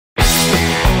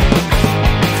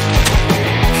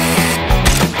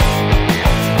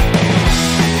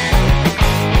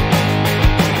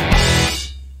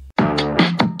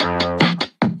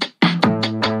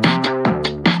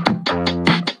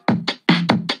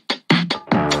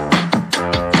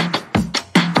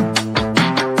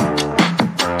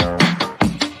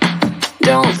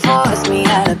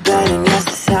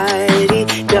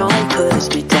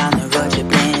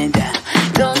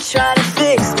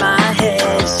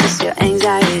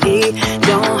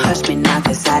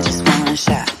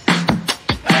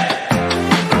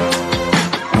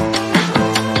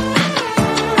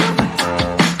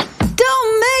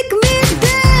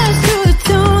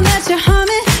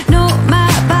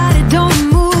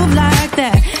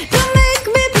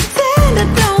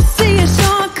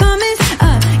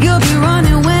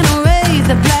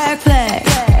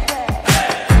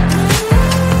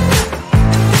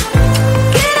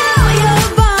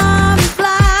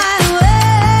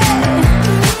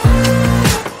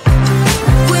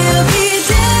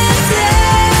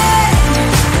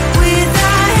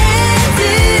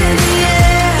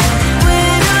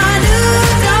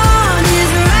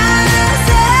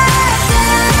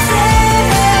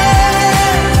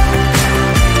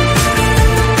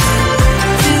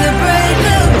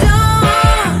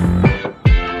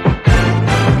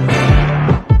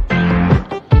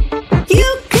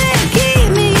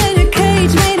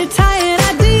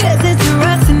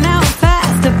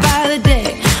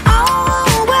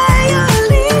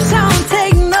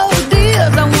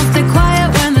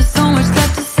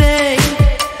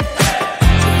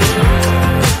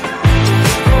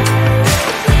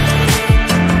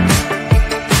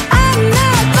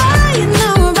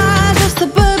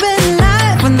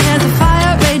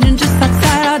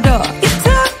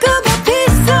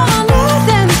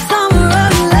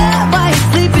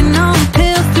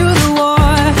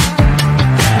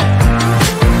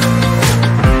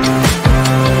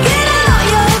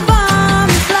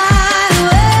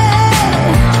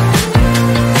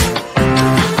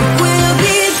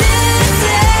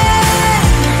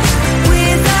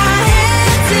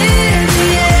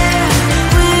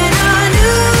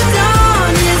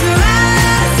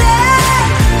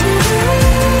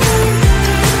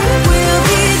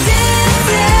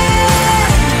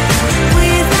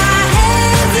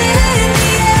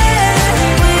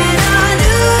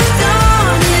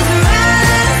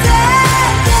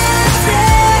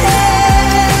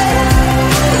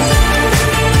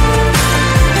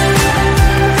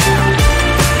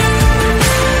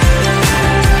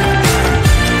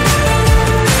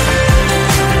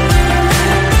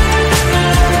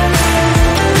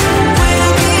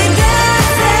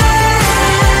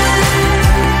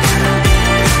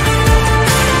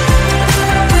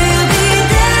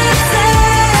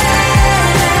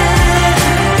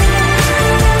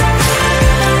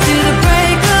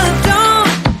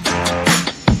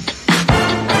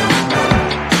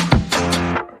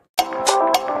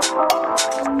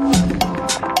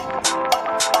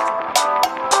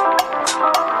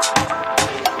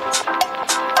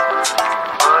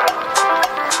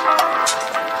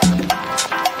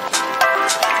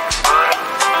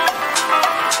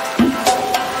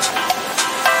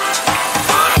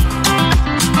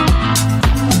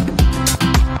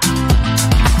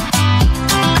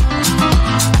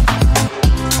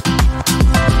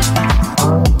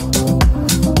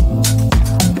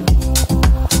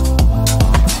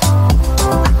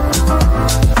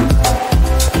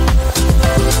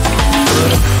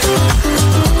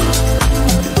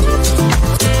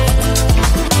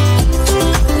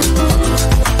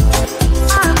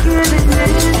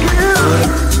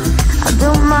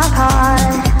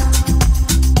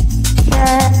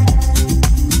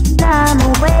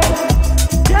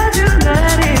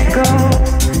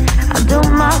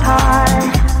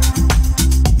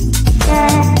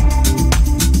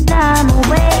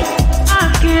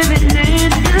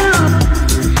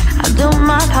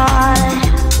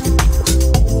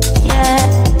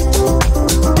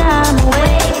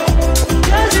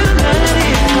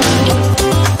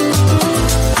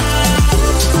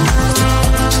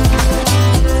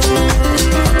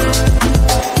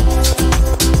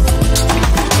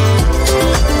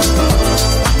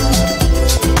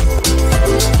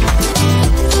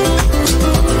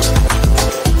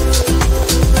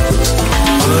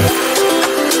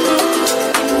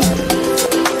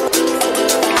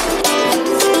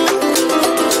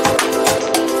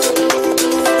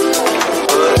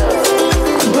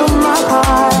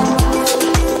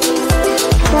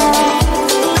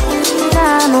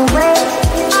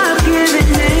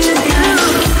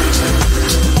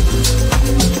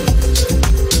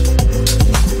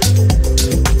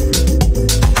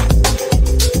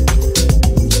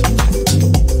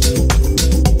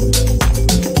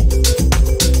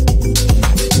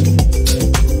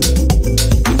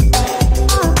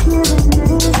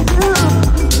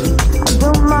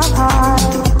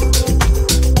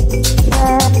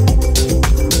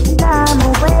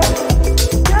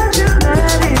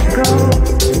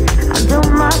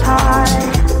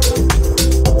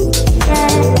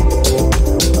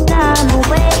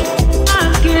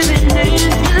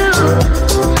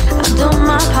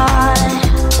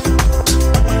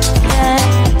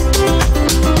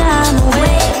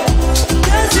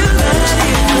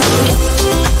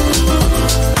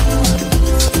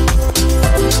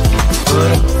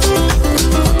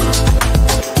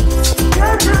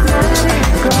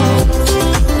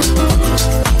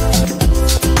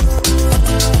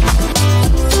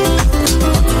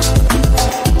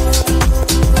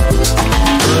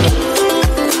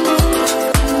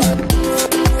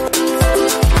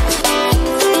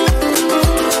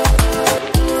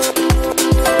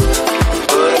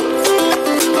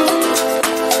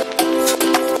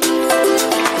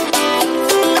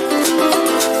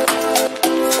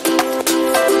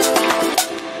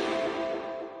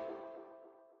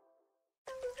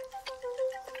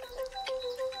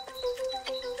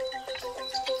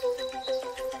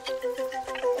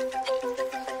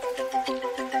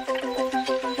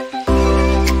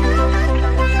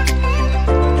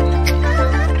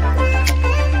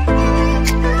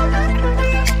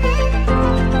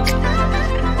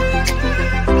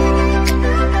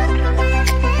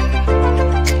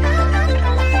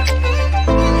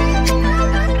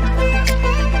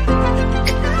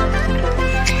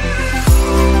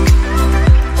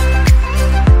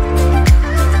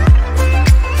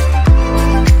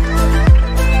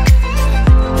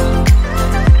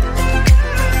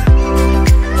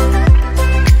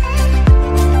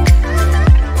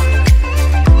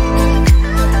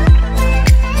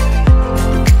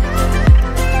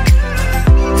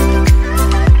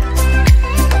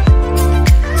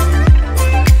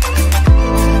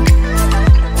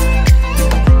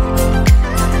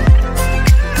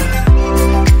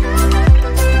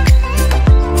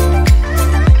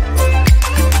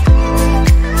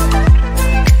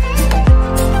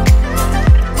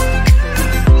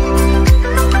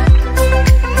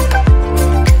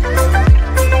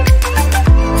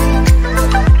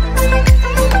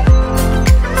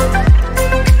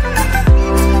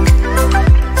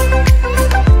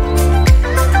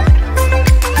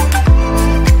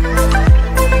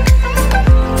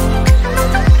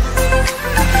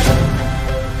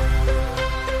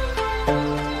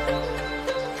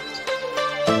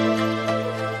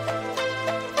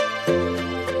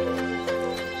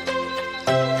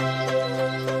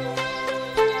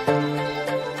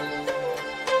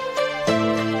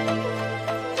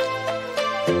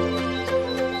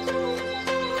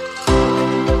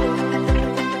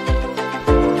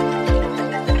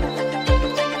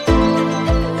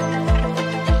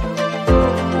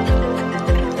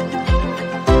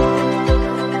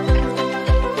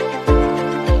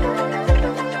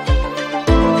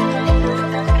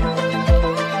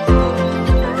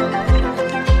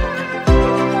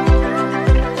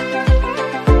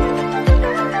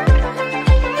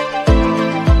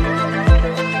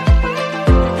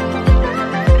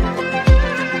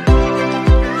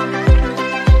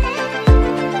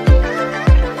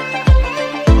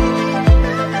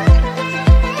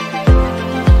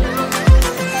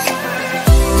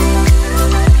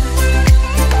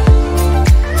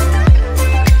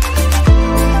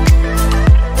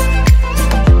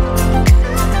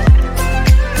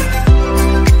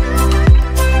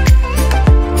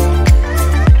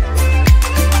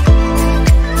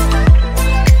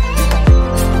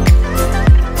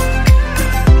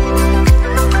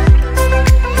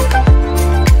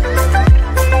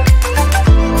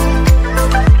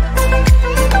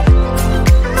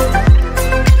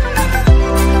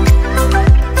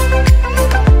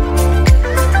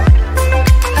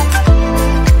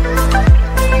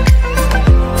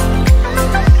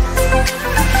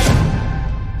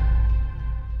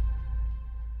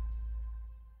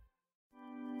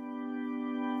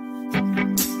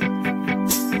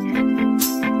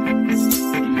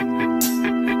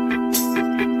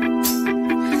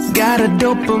Got a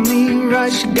dopamine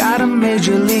rush, got a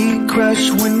major league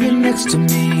crush when you're next to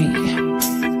me.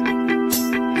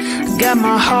 Got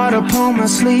my heart upon my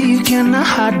sleeve, can I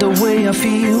hide the way I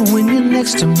feel when you're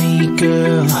next to me,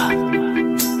 girl?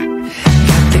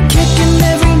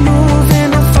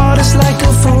 honest like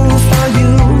a fool for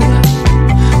you,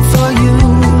 for you.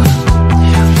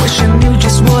 Wish I knew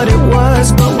just what it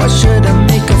was, but why should I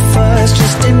make a fuss?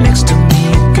 Just stay next to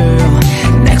me, girl,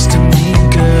 next to me,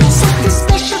 girl. Something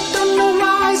special, don't know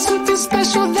why, something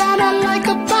special that I like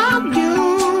about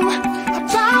you,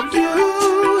 about you.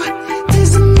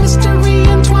 There's a mystery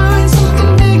entwined,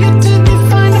 something bigger to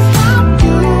define about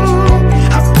you,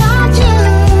 about you.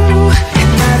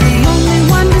 Am I the only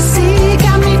one to see?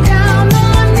 Got me down on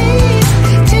my knees,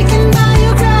 taken by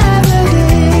your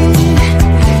gravity.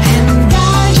 And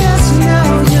I just know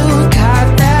you got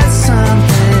that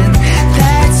something,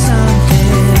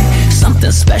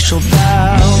 something special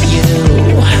about you.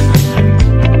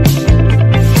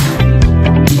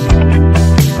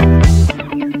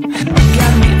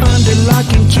 Got me under lock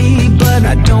and key, but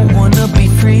I don't wanna be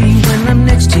free when I'm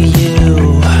next to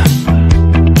you.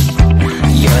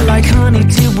 You're like honey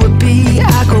to a bee,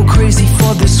 I go crazy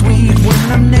for the sweet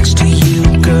when I'm next to you,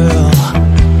 girl.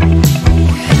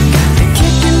 Got the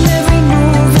kick in every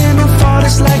move and I fall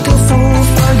just like a fool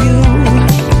for you,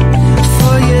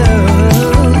 for you.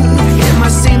 It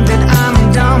might seem that I'm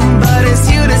dumb, but it's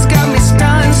you that's got me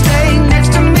stunned. Stay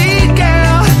next to me,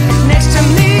 girl, next to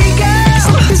me, girl.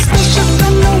 Something special,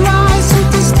 don't know why,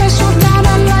 something special that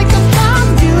I like about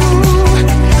you,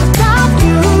 about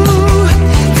you.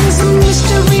 There's a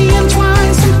mystery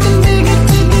entwined, something bigger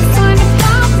to define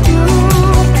about you,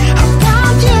 about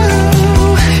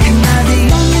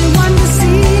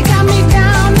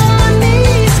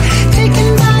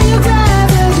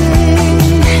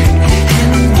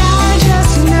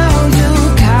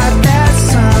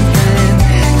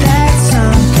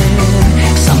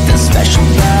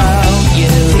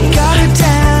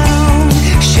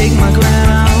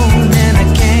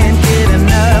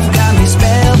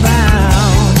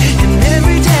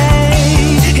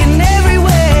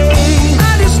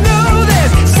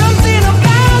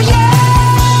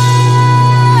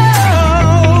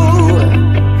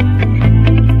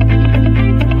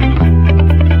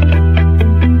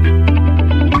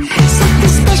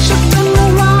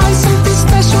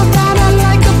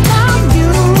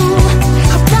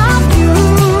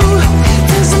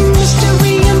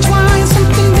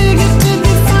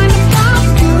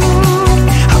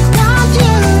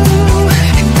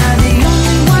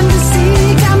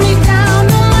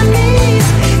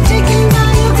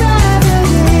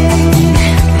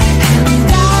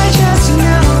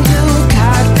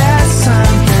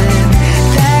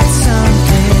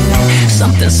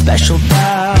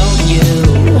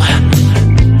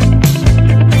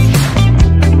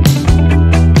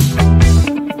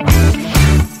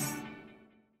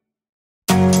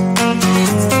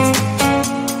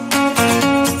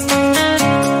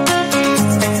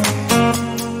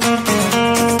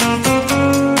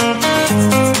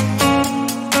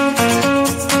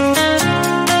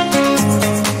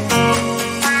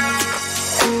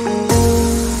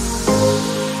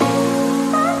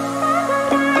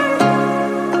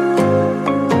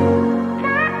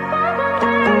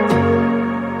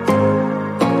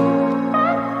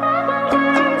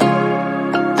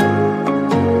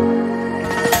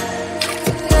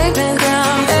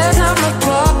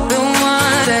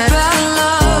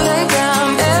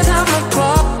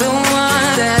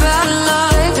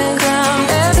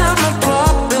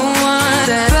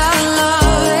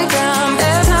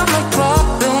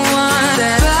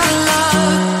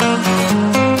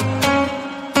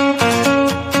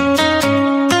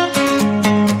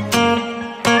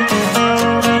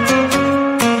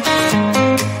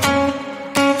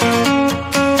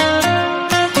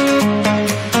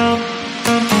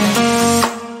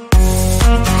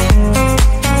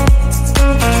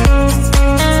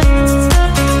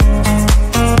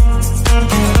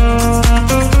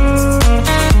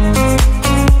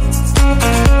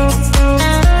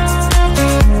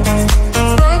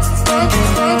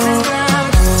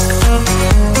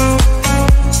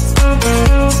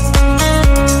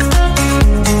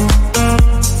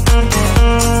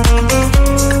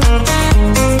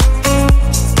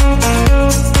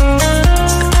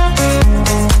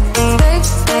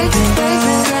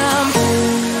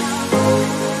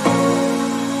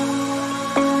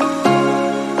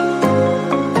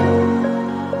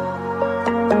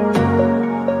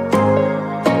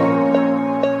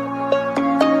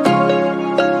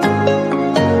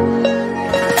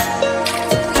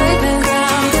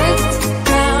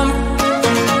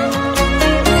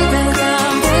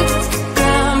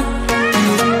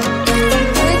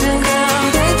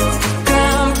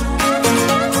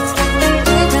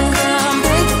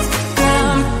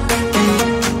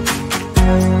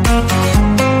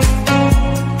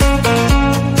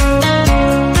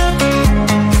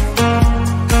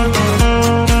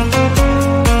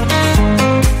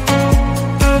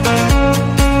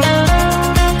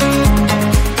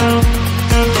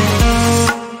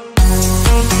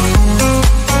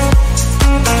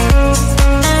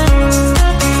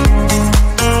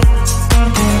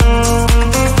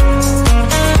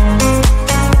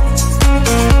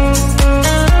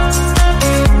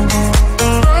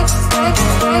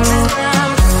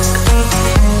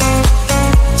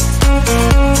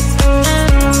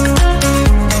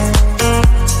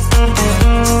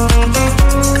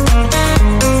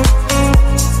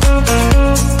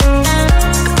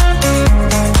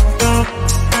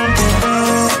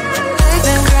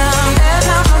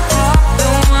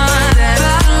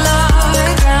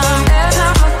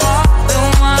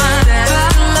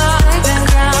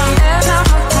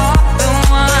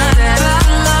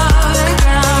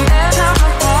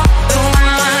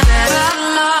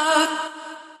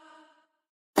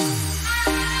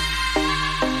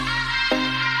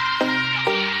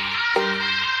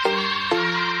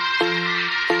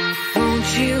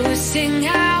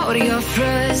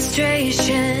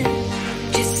frustration,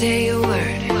 just say a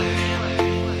word.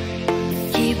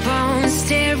 Keep on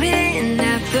staring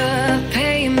at the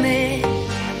pavement.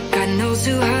 God knows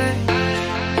who hurt.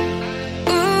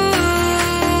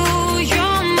 Ooh,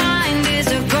 your mind is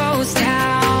a ghost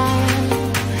town,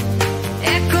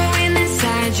 echoing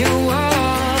inside your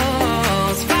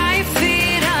walls, 5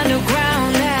 feet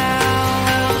underground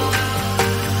now.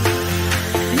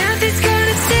 Nothing's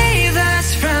gonna save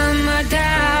us from our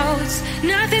doubts.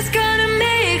 Nothing's gonna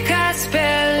make us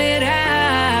spell it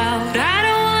out. I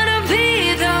don't wanna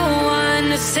be the one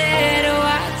to say,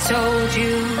 oh, I told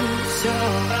you so.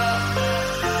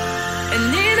 And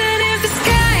even if the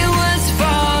sky was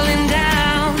falling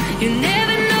down, you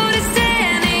never noticed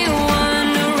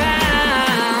anyone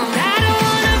around. I don't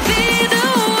wanna be the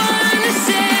one to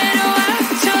say, oh, I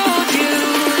told you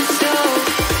so.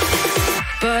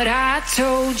 But I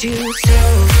told you so.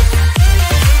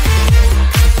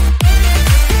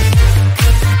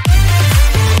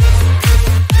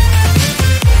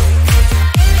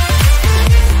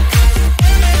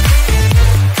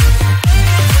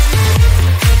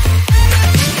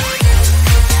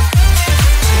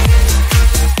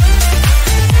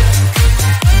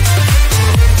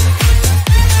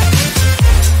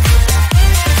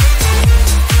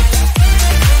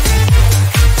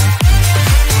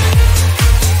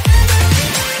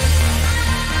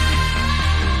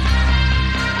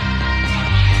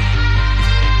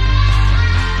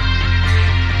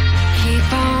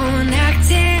 Keep on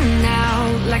acting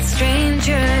out like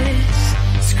strangers.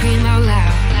 Scream out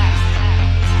loud.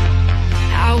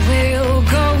 I will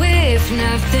go if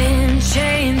nothing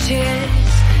changes.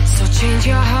 So change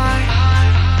your heart.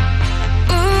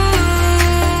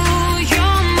 Ooh,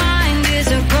 your mind is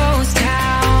a ghost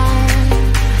town,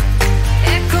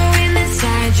 echoing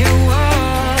inside your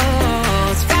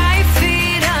walls, 5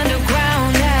 feet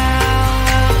underground now.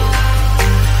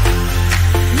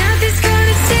 Nothing's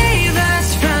gonna save us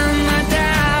from our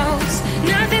doubts.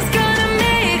 Nothing's gonna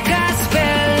make us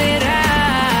spell it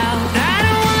out. I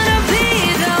don't wanna be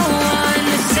the one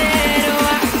that said,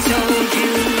 oh, I told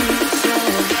you so.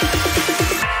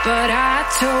 But I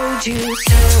told you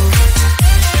so.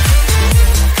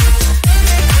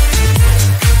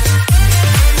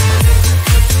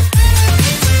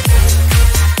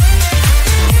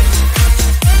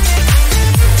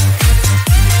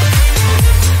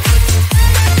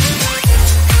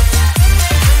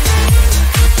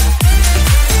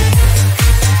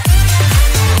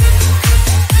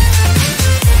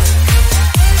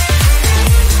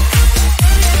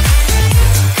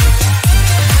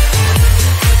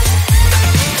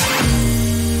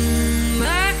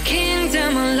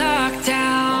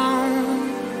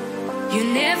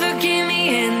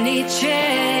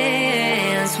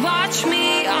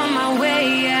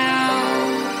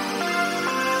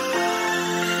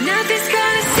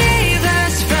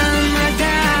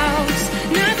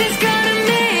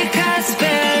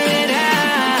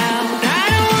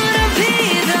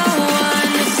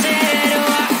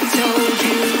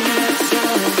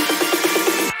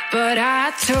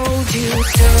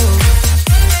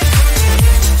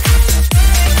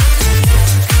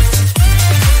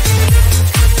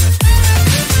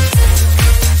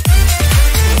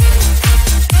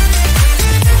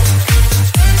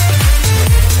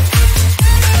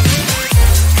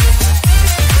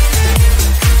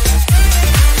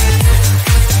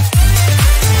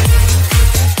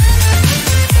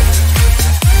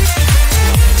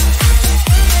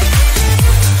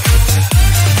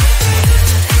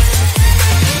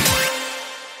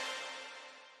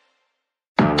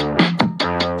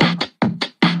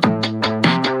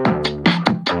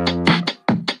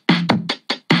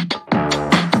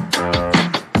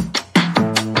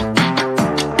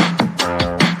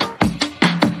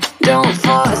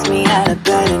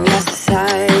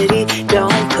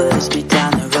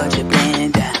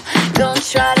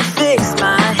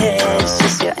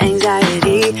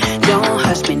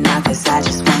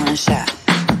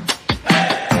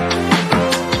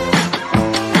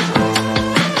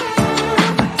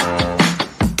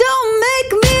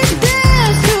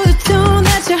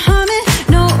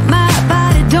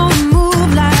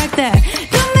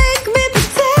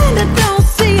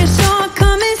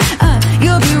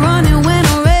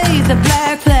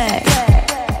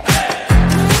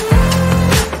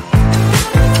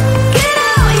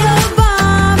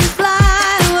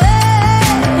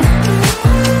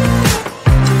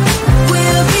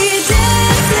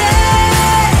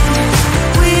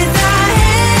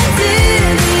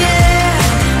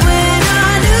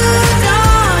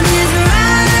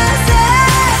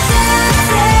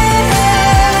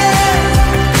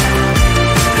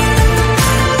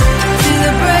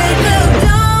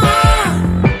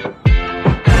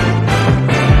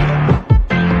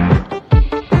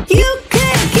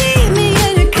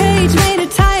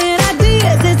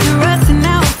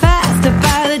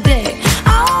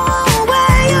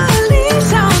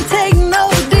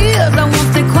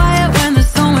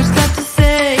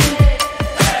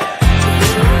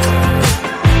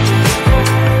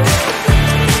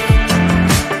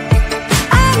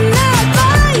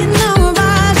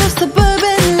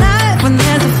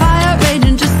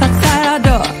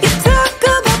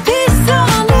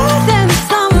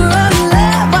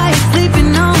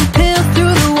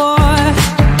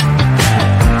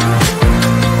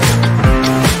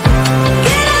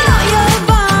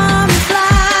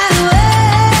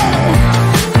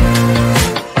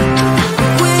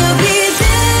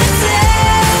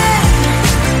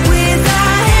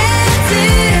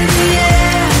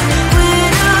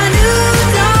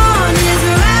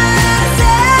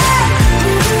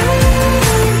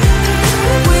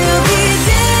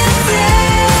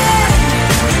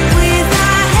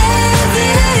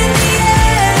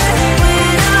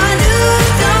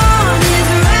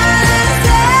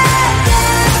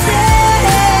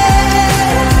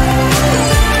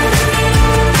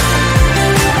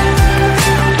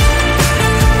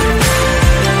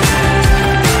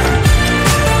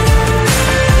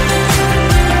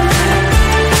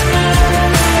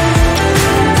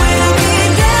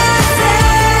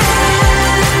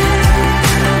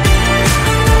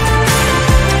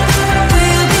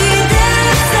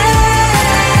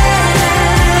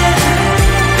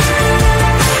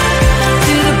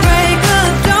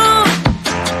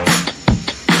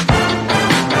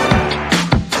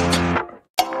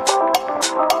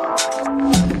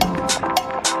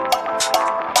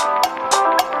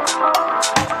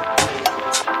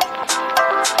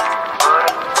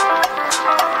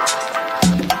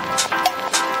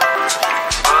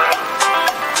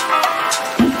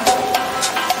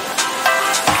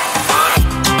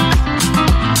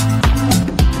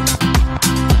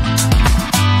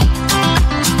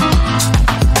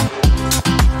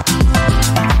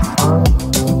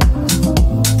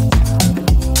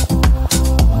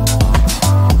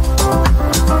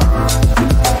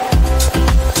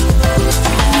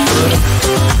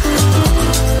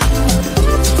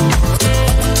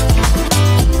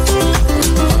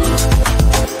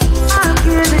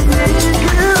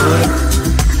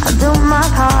 my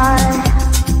part.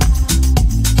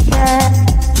 Yeah,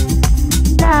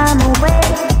 I'm away.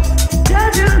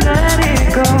 Did you let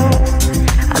it go?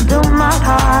 I'll do my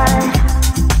part.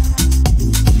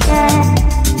 Yeah,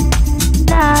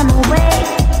 I'm away.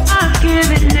 I'll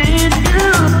give it in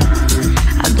you.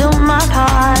 I'll do my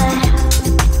part.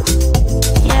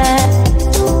 Yeah,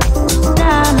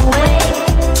 I'm away.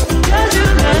 Did you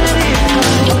let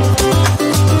it go?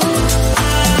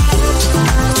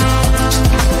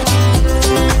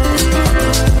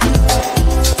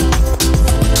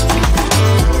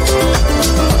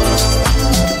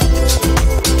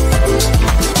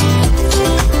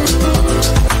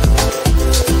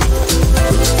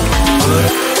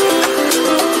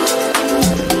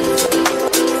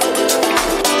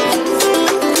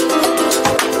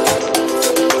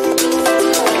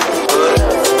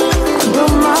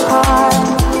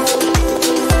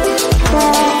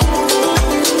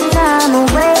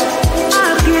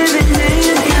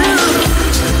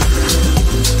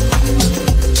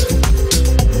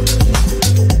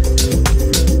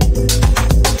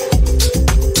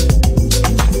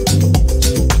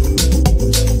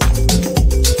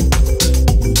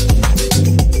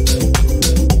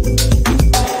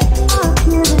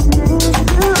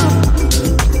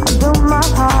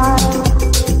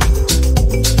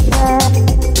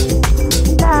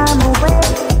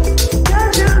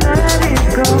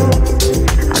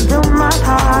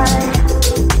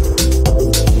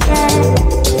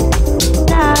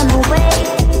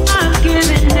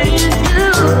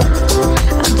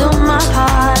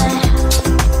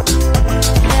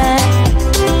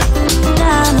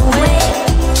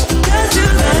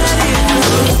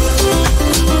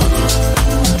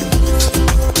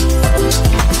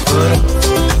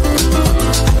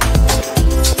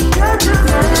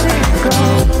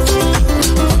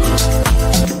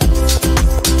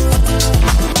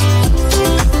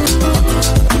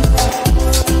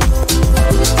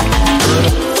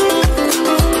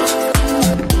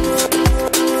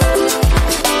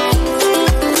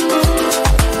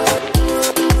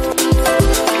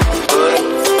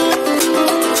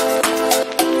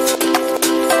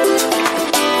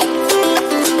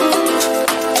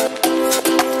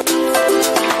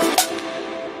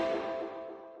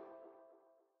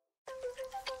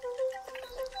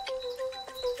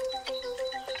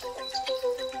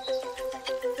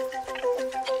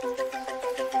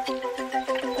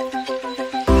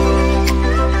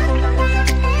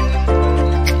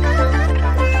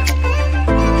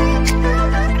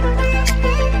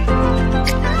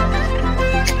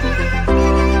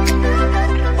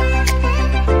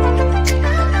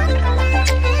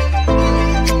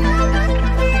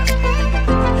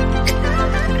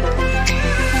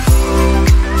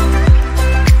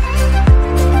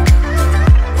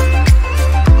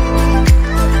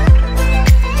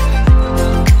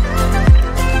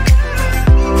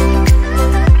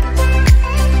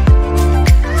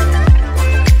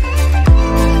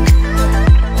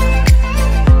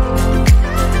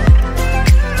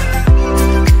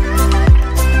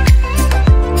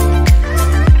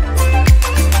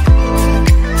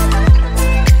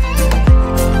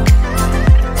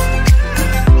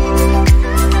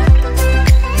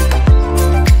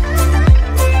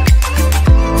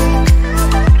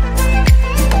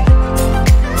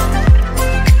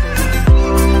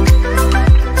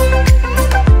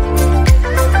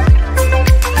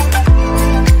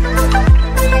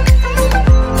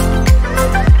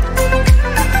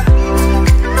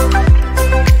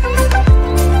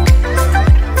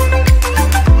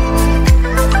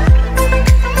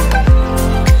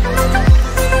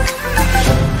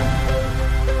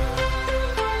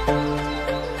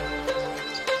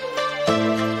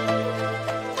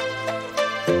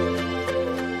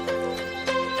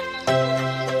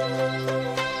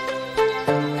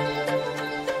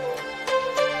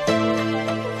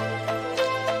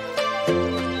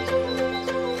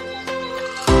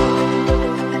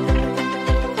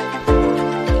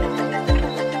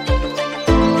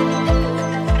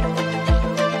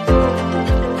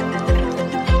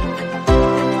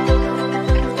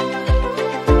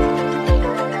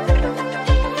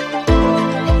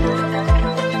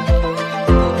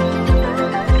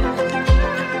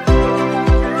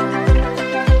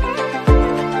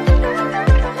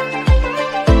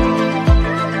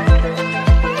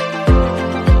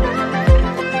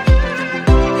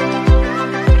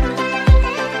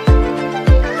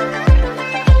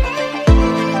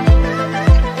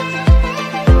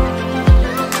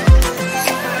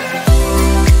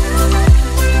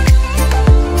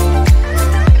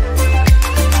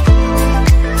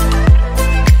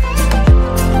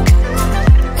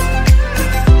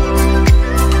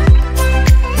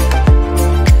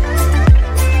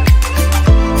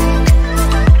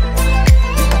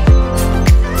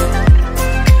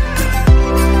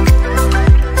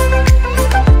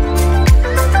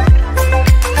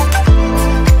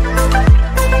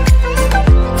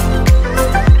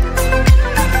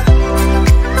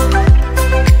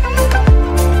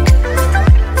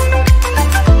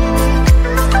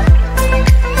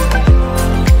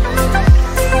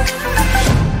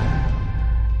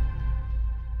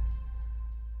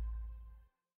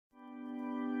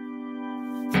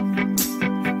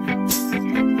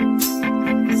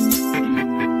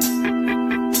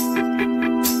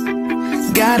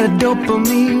 got a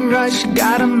dopamine rush,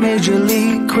 got a major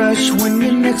league crush when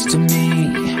you're next to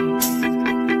me.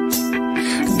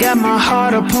 Got my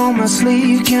heart upon my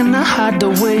sleeve, can I hide the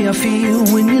way I feel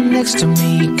when you're next to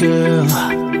me, girl?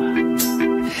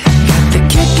 Got the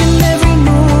kick in every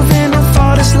move and I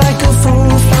fall just like a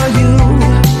fool for you,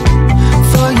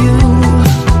 for you.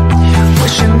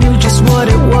 Wish I knew just what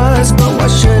it was, but why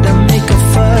should I make a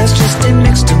fuss? Just stay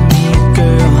next to me,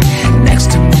 girl, next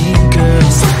to me, girl.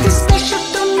 Something special,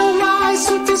 don't know why,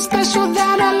 something special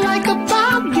that I like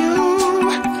about you,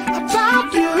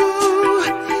 about you.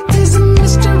 There's a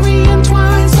mystery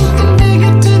entwined, something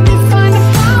bigger to define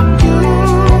about you,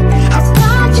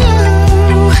 about you.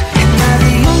 And I'm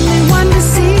the only one to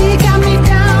see, got me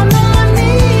down on my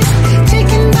knees,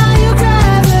 taken by your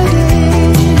gravity.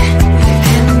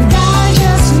 And I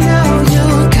just know you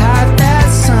got that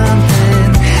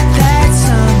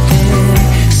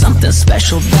something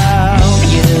special.